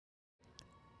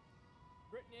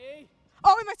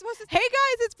Oh, am I supposed to? Hey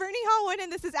guys, it's Brittany Hallwood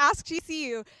and this is Ask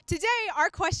GCU. Today our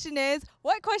question is,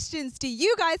 what questions do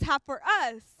you guys have for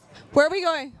us? Where are we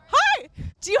going? Hi!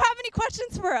 Do you have any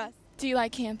questions for us? Do you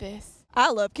like campus? I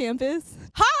love campus.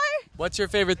 Hi! What's your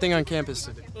favorite thing on campus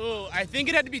today? Ooh, I think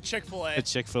it had to be Chick-fil-A.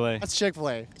 It's Chick-fil-A. That's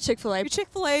Chick-fil-A. Chick-fil-A.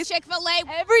 Chick-fil-A. Chick-fil-A.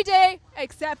 Every day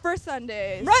except for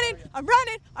Sundays. I'm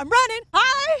running.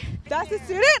 Hi! That's a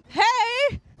student.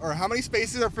 Hey! Or how many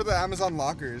spaces are for the Amazon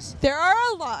lockers? There are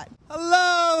a lot.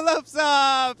 Hello, what's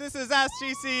up? This is Ask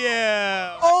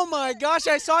GCU. Oh my gosh,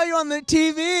 I saw you on the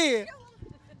TV.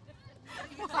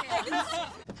 Hey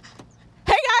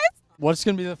guys! What's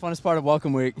going to be the funnest part of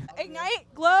Welcome Week?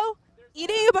 Ignite, glow,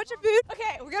 eating a bunch of food.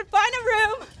 Okay, we're gonna find a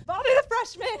room. Bobby the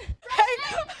freshman.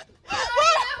 Hey.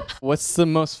 What's the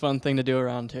most fun thing to do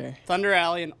around here? Thunder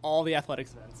Alley and all the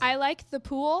athletics events. I like the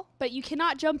pool, but you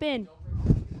cannot jump in.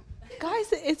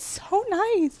 Guys, it's so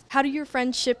nice. How do your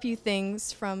friends ship you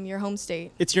things from your home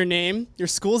state? It's your name, your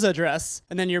school's address,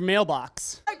 and then your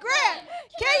mailbox. Grant,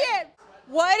 Kagan,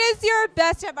 what is your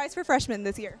best advice for freshmen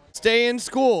this year? Stay in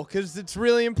school, because it's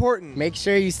really important. Make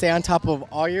sure you stay on top of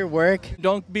all your work.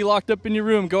 Don't be locked up in your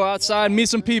room. Go outside, meet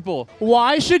some people.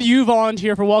 Why should you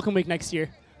volunteer for Welcome Week next year?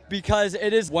 Because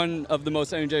it is one of the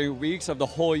most energetic weeks of the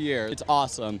whole year. It's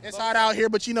awesome. It's hot out here,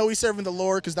 but you know we serving the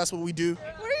Lord because that's what we do. What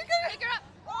are you gonna figure out?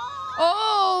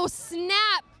 Oh,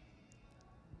 snap.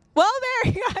 Well,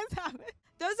 there you guys have it.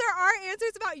 Those are our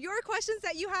answers about your questions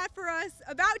that you had for us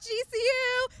about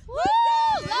GCU. Woo!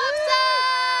 Love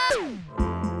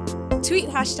some! Tweet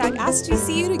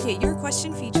 #AskGCU to get your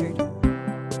question featured.